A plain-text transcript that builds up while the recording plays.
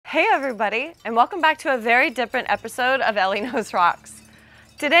Hey everybody, and welcome back to a very different episode of Elley Knows Rocks.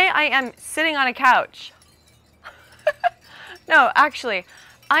 Today I am sitting on a couch. No, actually,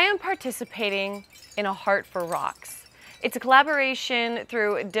 I am participating in a Heart for Rocks. It's a collaboration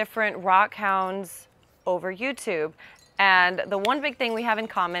through different rock hounds over YouTube. And the one big thing we have in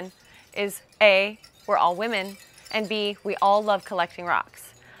common is A, we're all women, and B, we all love collecting rocks.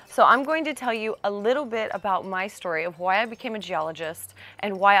 So I'm going to tell you a little bit about my story of why I became a geologist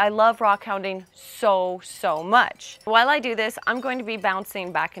and why I love rock hounding so much. While I do this, I'm going to be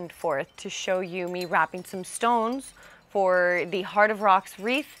bouncing back and forth to show you me wrapping some stones for the Heart of Rocks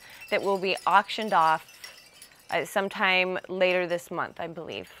wreath that will be auctioned off sometime later this month, I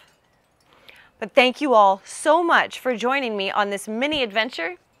believe. But thank you all so much for joining me on this mini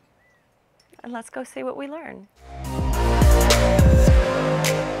adventure, and let's go see what we learn.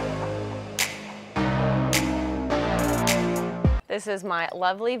 This is my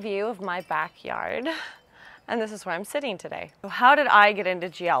lovely view of my backyard, and this is where I'm sitting today. So how did I get into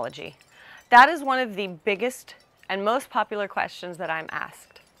geology? That is one of the biggest and most popular questions that I'm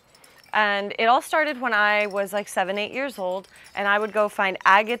asked. And it all started when I was like 7, 8 years old, and I would go find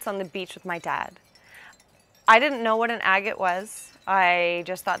agates on the beach with my dad. I didn't know what an agate was. I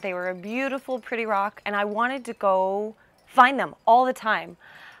just thought they were a beautiful, pretty rock, and I wanted to go find them all the time.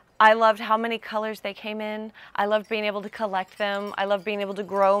 I loved how many colors they came in. I loved being able to collect them. I loved being able to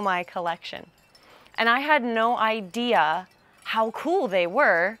grow my collection. And I had no idea how cool they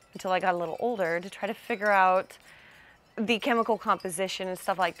were until I got a little older to try to figure out the chemical composition and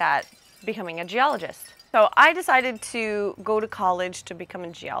stuff like that, becoming a geologist. So I decided to go to college to become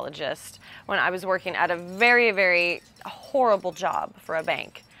a geologist when I was working at a very horrible job for a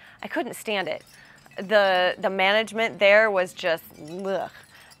bank. I couldn't stand it. The management there was just ugh.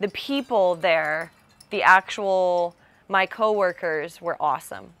 The people there, my coworkers were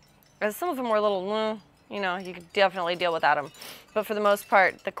awesome. Some of them were a little, you know, you could definitely deal without them. But for the most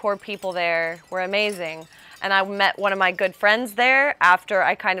part, the core people there were amazing. And I met one of my good friends there after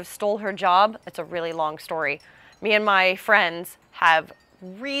I kind of stole her job. It's a really long story. Me and my friends have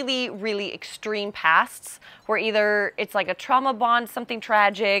really extreme pasts where either it's like a trauma bond, something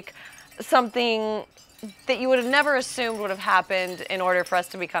tragic, something that you would have never assumed would have happened in order for us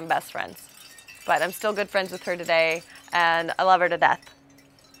to become best friends. But I'm still good friends with her today, and I love her to death.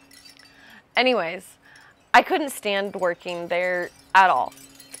 Anyways, I couldn't stand working there at all.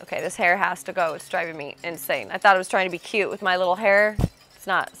 Okay, this hair has to go. It's driving me insane. I thought I was trying to be cute with my little hair. It's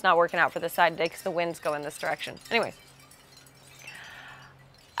not working out for this side today because the winds go in this direction. Anyways,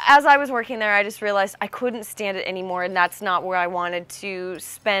 as I was working there, I just realized I couldn't stand it anymore, and that's not where I wanted to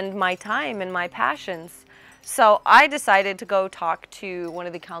spend my time and my passions. So I decided to go talk to one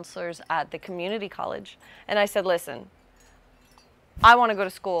of the counselors at the community college, and I said, listen, I want to go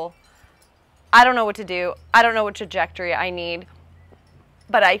to school. I don't know what to do. I don't know what trajectory I need,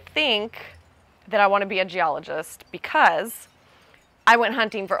 but I think that I want to be a geologist because I went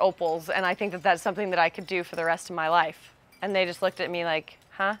hunting for opals, and I think that that's something that I could do for the rest of my life. And they just looked at me like,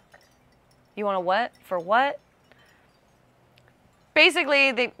 huh? You want a what? For what?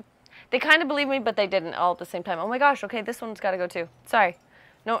 Basically, they kind of believed me, but they didn't all at the same time. Oh my gosh, okay, this one's got to go too. Sorry.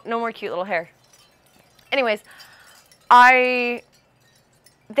 No more cute little hair. Anyways, they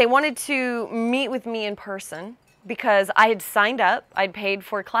wanted to meet with me in person because I had signed up. I'd paid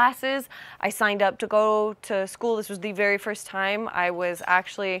for classes. I signed up to go to school. This was the very first time I was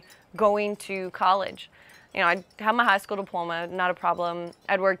actually going to college. You know, I had my high school diploma, not a problem.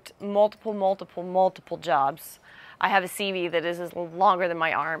 I'd worked multiple jobs. I have a CV that is longer than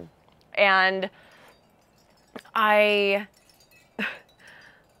my arm. And I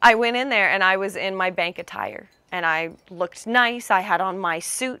went in there and I was in my bank attire. And I looked nice. I had on my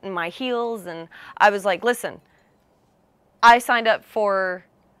suit and my heels. And I was like, listen, I signed up for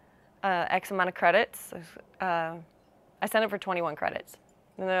X amount of credits. I signed up for 21 credits.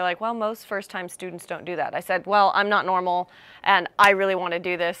 And they're like, well, most first-time students don't do that. I said, well, I'm not normal, and I really want to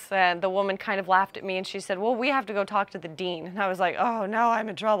do this. And the woman kind of laughed at me, and she said, well, we have to go talk to the dean. And I was like, oh, no, I'm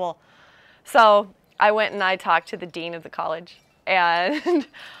in trouble. So I went and I talked to the dean of the college. And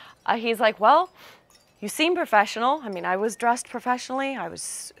he's like, well, you seem professional. I mean, I was dressed professionally. I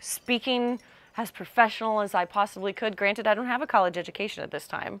was speaking as professional as I possibly could. Granted, I don't have a college education at this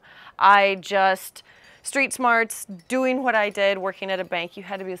time. I just... street smarts, doing what I did, working at a bank, you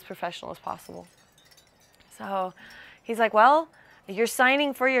had to be as professional as possible. So he's like, well, you're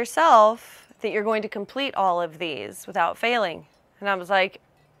signing for yourself that you're going to complete all of these without failing. And I was like,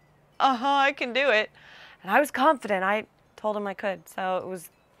 I can do it. And I was confident. I told him I could. So it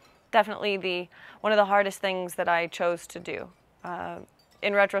was definitely one of the hardest things that I chose to do.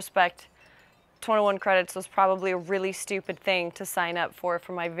 in retrospect, 21 credits was probably a really stupid thing to sign up for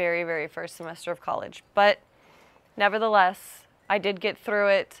my very, very first semester of college. But nevertheless, I did get through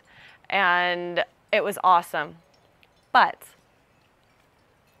it, and it was awesome. But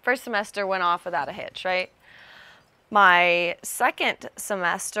first semester went off without a hitch, right? My second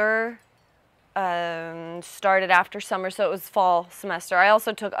semester started after summer, so it was fall semester. I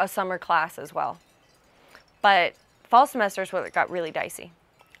also took a summer class as well. But fall semester is where it got really dicey.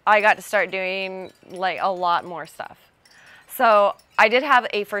 I got to start doing like a lot more stuff. So I did have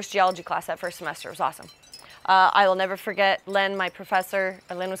a first geology class that first semester. It was awesome. I will never forget Len, my professor.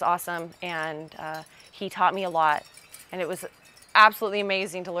 Len was awesome, and he taught me a lot. And it was absolutely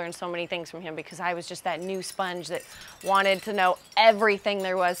amazing to learn so many things from him, because I was just that new sponge that wanted to know everything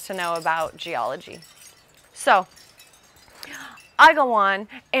there was to know about geology. So I go on,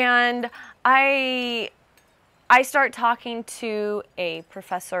 and I start talking to a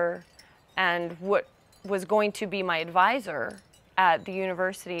professor and what was going to be my advisor at the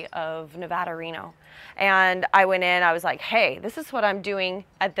University of Nevada, Reno. And I went in, I was like, hey, this is what I'm doing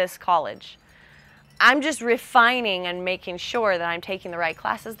at this college. I'm just refining and making sure that I'm taking the right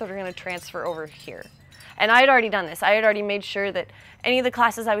classes that are going to transfer over here. And I had already done this. I had already made sure that any of the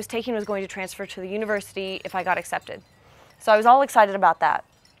classes I was taking was going to transfer to the university if I got accepted. So I was all excited about that.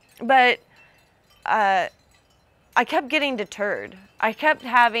 But I kept getting deterred. I kept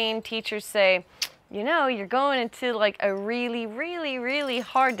having teachers say, you know, you're going into like a really, really, really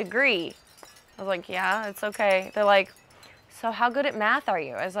hard degree. I was like, yeah, it's okay. They're like, so how good at math are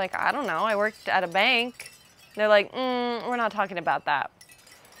you? I was like, I don't know. I worked at a bank. They're like, we're not talking about that.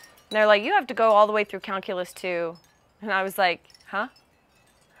 And they're like, you have to go all the way through calculus 2. And I was like, huh?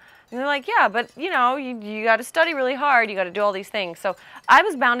 And they're like, yeah, but you know, you got to study really hard. You got to do all these things. So I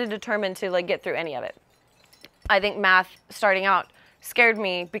was bound and determined to like get through any of it. I think math starting out scared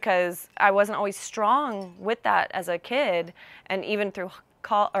me because I wasn't always strong with that as a kid. And even through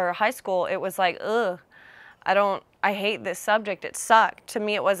high school, it was like, ugh, I hate this subject. It sucked. To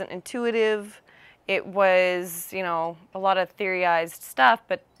me, it wasn't intuitive. It was, you know, a lot of theorized stuff,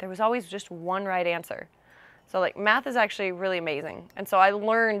 but there was always just one right answer. So like math is actually really amazing. And so I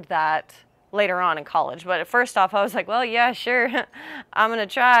learned that later on in college. But first off, I was like, well, yeah, sure. I'm going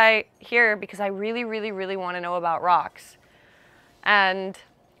to try here because I really, really, really want to know about rocks. And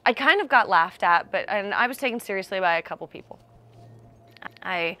I kind of got laughed at, and I was taken seriously by a couple people.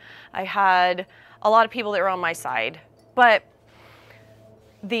 I had a lot of people that were on my side, but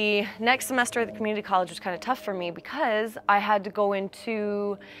the next semester at the community college was kind of tough for me because I had to go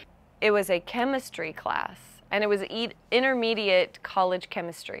into, it was a chemistry class, and it was intermediate college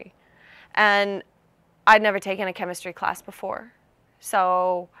chemistry. And I'd never taken a chemistry class before.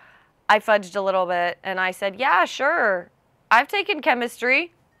 So I fudged a little bit and I said, yeah, sure, I've taken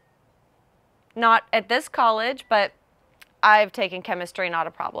chemistry. Not at this college, but I've taken chemistry, not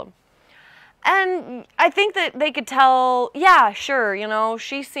a problem. And I think that they could tell, yeah, sure, you know,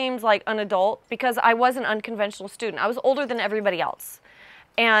 she seems like an adult because I was an unconventional student. I was older than everybody else.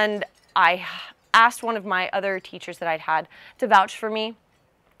 And I asked one of my other teachers that I'd had to vouch for me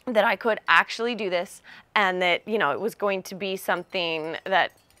that I could actually do this and that, you know, it was going to be something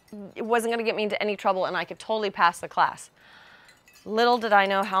that it wasn't going to get me into any trouble and I could totally pass the class. Little did I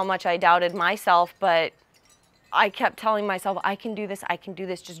know how much I doubted myself, but I kept telling myself, I can do this,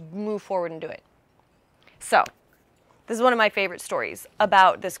 just move forward and do it. So, this is one of my favorite stories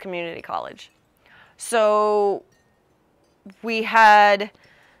about this community college. So, we had,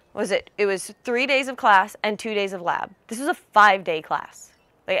 it was 3 days of class and 2 days of lab. This was a 5-day class.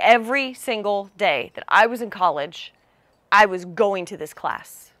 Like every single day that I was in college, I was going to this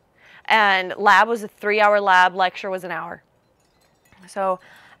class. And lab was a 3-hour lab, lecture was an hour. So,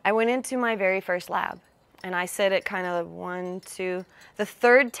 I went into my very first lab. And I sit at kind of the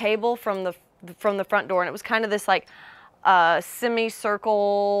third table from the front door, and it was kind of this like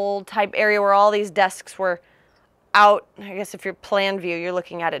semicircle type area where all these desks were out. I guess if you're plan view, you're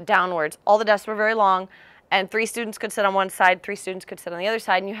looking at it downwards. All the desks were very long, and 3 students could sit on one side, 3 students could sit on the other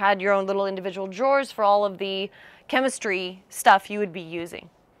side, and you had your own little individual drawers for all of the chemistry stuff you would be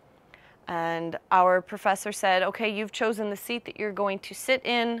using. And our professor said, okay, you've chosen the seat that you're going to sit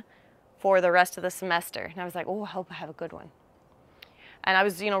in for the rest of the semester. And I was like, oh, I hope I have a good one. And I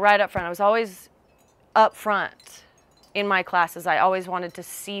was, you know, right up front. I was always up front in my classes. I always wanted to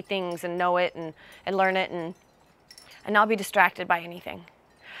see things and know it and learn it and not be distracted by anything.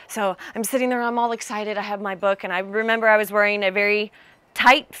 So I'm sitting there, I'm all excited. I have my book, and I remember I was wearing a very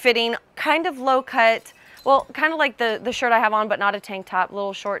tight-fitting, kind of low-cut, well, kind of like the shirt I have on, but not a tank top,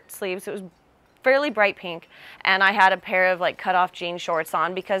 little short sleeves. It was fairly bright pink, and I had a pair of like cut-off jean shorts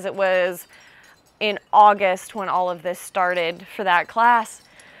on because it was in August when all of this started for that class.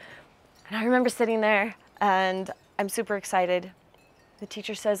 And I remember sitting there and I'm super excited. The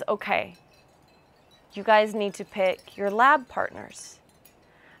teacher says, okay, you guys need to pick your lab partners.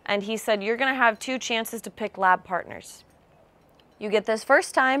 And he said, you're gonna have 2 chances to pick lab partners. You get this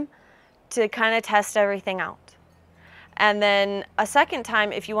first time to kind of test everything out. And then a second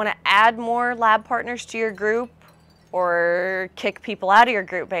time if you want to add more lab partners to your group or kick people out of your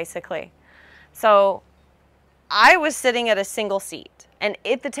group, basically. So I was sitting at a single seat, and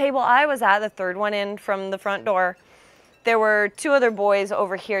at the table I was at, the third one in from the front door, there were 2 other boys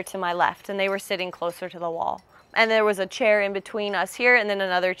over here to my left, and they were sitting closer to the wall. And there was a chair in between us here, and then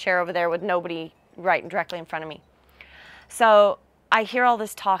another chair over there with nobody right directly in front of me. So I hear all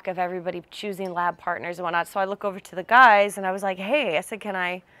this talk of everybody choosing lab partners and whatnot, so I look over to the guys and I was like, hey, I said, can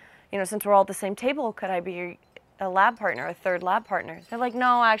I, since we're all at the same table, could I be a lab partner, a third lab partner? They're like,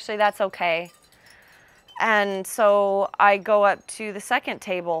 no, actually, that's okay. And so I go up to the second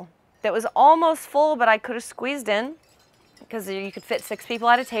table that was almost full, but I could have squeezed in because you could fit 6 people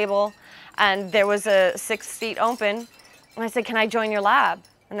at a table, and there was a 6 seat open. And I said, can I join your lab?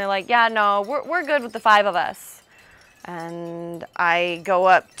 And they're like, yeah, no, we're good with the 5 of us. And I go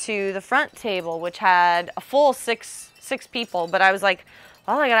up to the front table, which had a full six people, but I was like,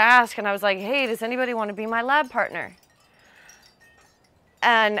 well, I gotta ask. And I was like, hey, does anybody want to be my lab partner?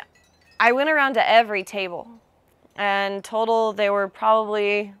 And I went around to every table, and total there was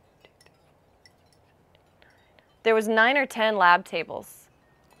 9 or 10 lab tables.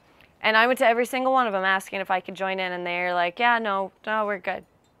 And I went to every single one of them asking if I could join in, and they're like, yeah, no, we're good.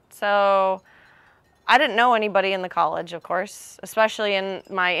 So I didn't know anybody in the college, of course, especially in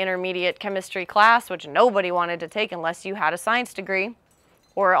my intermediate chemistry class, which nobody wanted to take unless you had a science degree,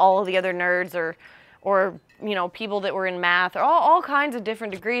 or all of the other nerds, or people that were in math, or all kinds of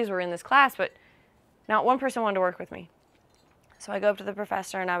different degrees were in this class, but not one person wanted to work with me. So I go up to the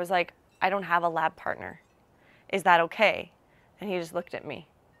professor and I was like, I don't have a lab partner. Is that okay? And he just looked at me.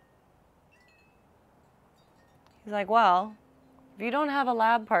 He's like, well, if you don't have a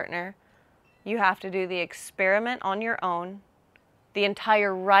lab partner, you have to do the experiment on your own, the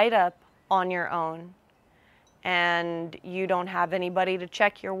entire write-up on your own, and you don't have anybody to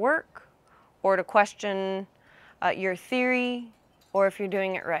check your work or to question your theory or if you're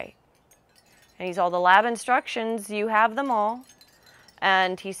doing it right. And he's all the lab instructions, you have them all.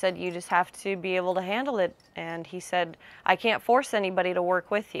 And he said, you just have to be able to handle it. And he said, I can't force anybody to work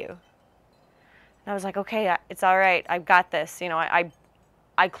with you. And I was like, okay, it's all right, I've got this.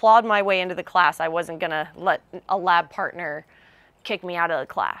 I clawed my way into the class. I wasn't gonna let a lab partner kick me out of the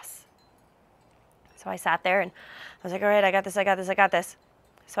class. So I sat there and I was like, all right, I got this, I got this, I got this.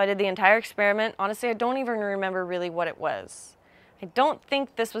 So I did the entire experiment. Honestly, I don't even remember really what it was. I don't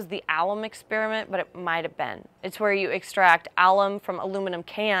think this was the alum experiment, but it might have been. It's where you extract alum from aluminum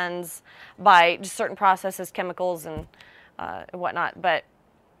cans by just certain processes, chemicals and whatnot. But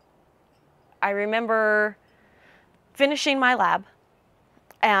I remember finishing my lab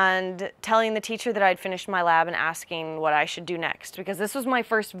and telling the teacher that I'd finished my lab and asking what I should do next, because this was my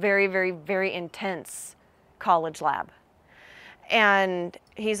first very, very, very intense college lab. And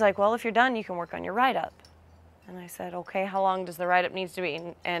he's like, well, if you're done, you can work on your write-up. And I said, okay, how long does the write-up need to be?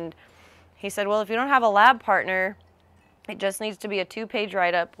 And he said, well, if you don't have a lab partner, it just needs to be a 2-page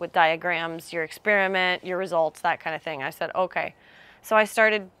write-up with diagrams, your experiment, your results, that kind of thing. I said, okay. So I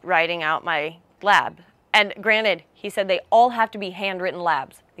started writing out my lab. And granted, he said they all have to be handwritten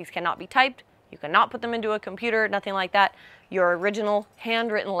labs. These cannot be typed. You cannot put them into a computer, nothing like that. Your original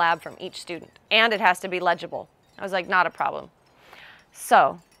handwritten lab from each student. And it has to be legible. I was like, not a problem.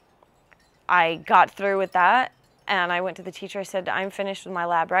 So I got through with that, and I went to the teacher. I said, I'm finished with my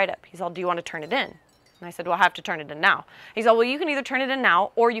lab write-up. He's all, do you want to turn it in? And I said, well, I have to turn it in now. He's all, well, you can either turn it in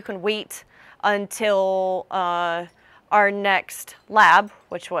now, or you can wait until our next lab,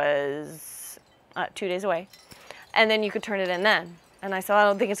 which was 2 days away, and then you could turn it in then. And I said, I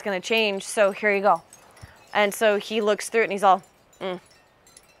don't think it's going to change, so here you go. And so he looks through it, and he's all,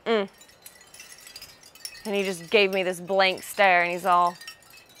 And he just gave me this blank stare, and he's all,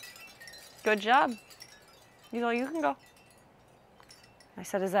 good job. He's all, you can go. I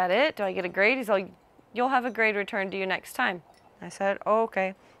said, is that it? Do I get a grade? He's all, you'll have a grade returned to you next time. I said, oh,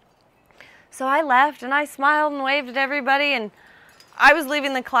 okay. So I left, and I smiled and waved at everybody, and I was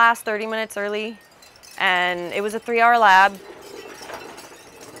leaving the class 30 minutes early, and it was a 3-hour lab.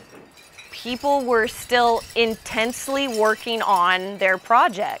 People were still intensely working on their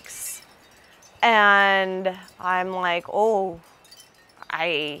projects. And I'm like, oh,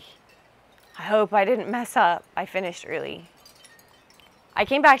 I I hope I didn't mess up. I finished early. I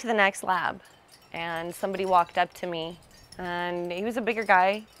came back to the next lab and somebody walked up to me, and he was a bigger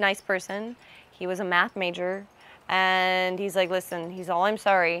guy, nice person. He was a math major, and he's like, listen, he's all, I'm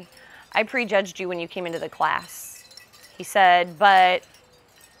sorry. I prejudged you when you came into the class. He said, but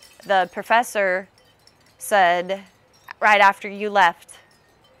the professor said right after you left,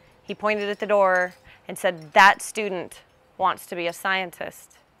 he pointed at the door and said, that student wants to be a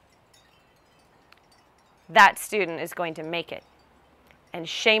scientist. That student is going to make it. And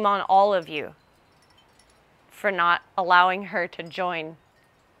shame on all of you for not allowing her to join.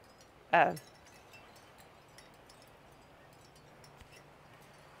 And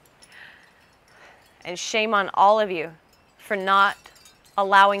shame on all of you for not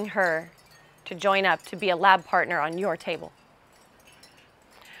allowing her to join up to be a lab partner on your table.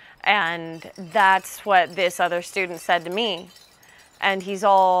 And that's what this other student said to me. And he's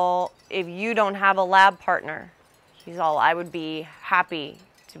all, if you don't have a lab partner, he's all, I would be happy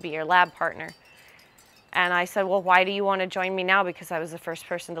to be your lab partner. And I said, well, why do you want to join me now? Because I was the first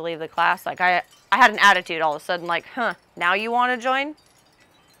person to leave the class. Like I had an attitude all of a sudden, like, now you want to join?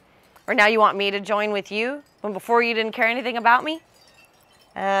 Or now you want me to join with you when before you didn't care anything about me?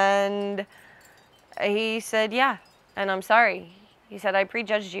 And he said, yeah, and I'm sorry. He said, I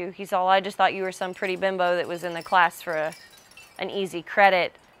prejudged you. He's all, I just thought you were some pretty bimbo that was in the class for an easy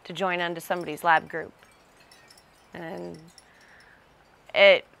credit to join onto somebody's lab group. And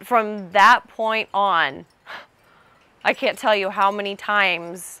from that point on, I can't tell you how many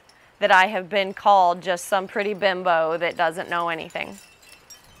times that I have been called just some pretty bimbo that doesn't know anything.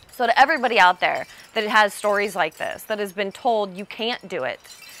 So to everybody out there that has stories like this, that has been told you can't do it,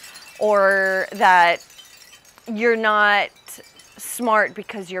 or that you're not smart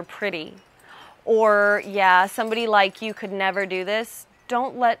because you're pretty, or yeah, somebody like you could never do this,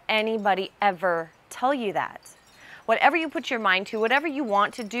 don't let anybody ever tell you that. Whatever you put your mind to, whatever you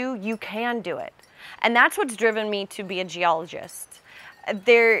want to do, you can do it. And that's what's driven me to be a geologist.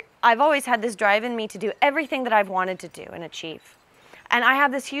 I've always had this drive in me to do everything that I've wanted to do and achieve. And I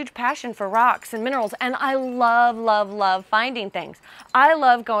have this huge passion for rocks and minerals, and I love, love, love finding things. I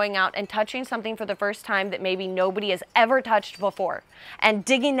love going out and touching something for the first time that maybe nobody has ever touched before, and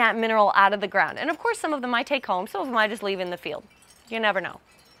digging that mineral out of the ground. And of course, some of them I take home, some of them I just leave in the field. You never know.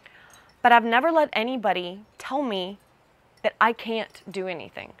 But I've never let anybody tell me that I can't do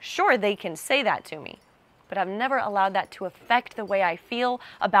anything. Sure, they can say that to me, but I've never allowed that to affect the way I feel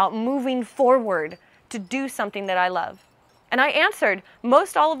about moving forward to do something that I love. And I answered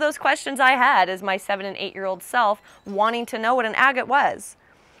most all of those questions I had as my 7- and 8-year-old self, wanting to know what an agate was.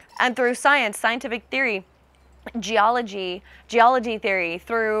 And through science, scientific theory, geology theory,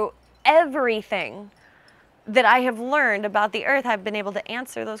 through everything that I have learned about the earth, I've been able to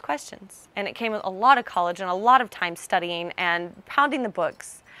answer those questions. And it came with a lot of college and a lot of time studying and pounding the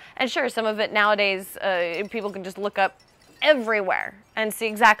books. And sure, some of it nowadays, people can just look up everywhere and see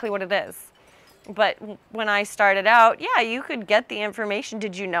exactly what it is. But when I started out, yeah, you could get the information.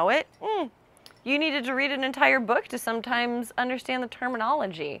 Did you know it? You needed to read an entire book to sometimes understand the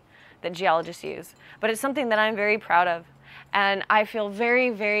terminology that geologists use. But it's something that I'm very proud of. And I feel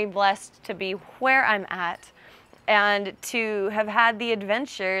very, very blessed to be where I'm at and to have had the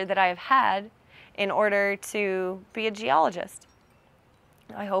adventure that I've had in order to be a geologist.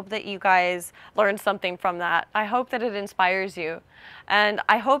 I hope that you guys learned something from that. I hope that it inspires you. And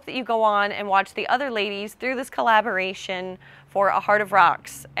I hope that you go on and watch the other ladies through this collaboration for A Heart of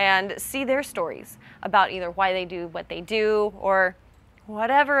Rocks and see their stories about either why they do what they do or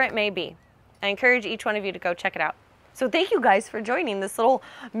whatever it may be. I encourage each one of you to go check it out. So thank you guys for joining this little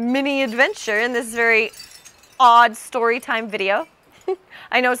mini adventure in this very odd story time video.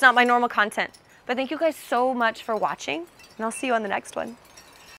 I know it's not my normal content, but thank you guys so much for watching, and I'll see you on the next one.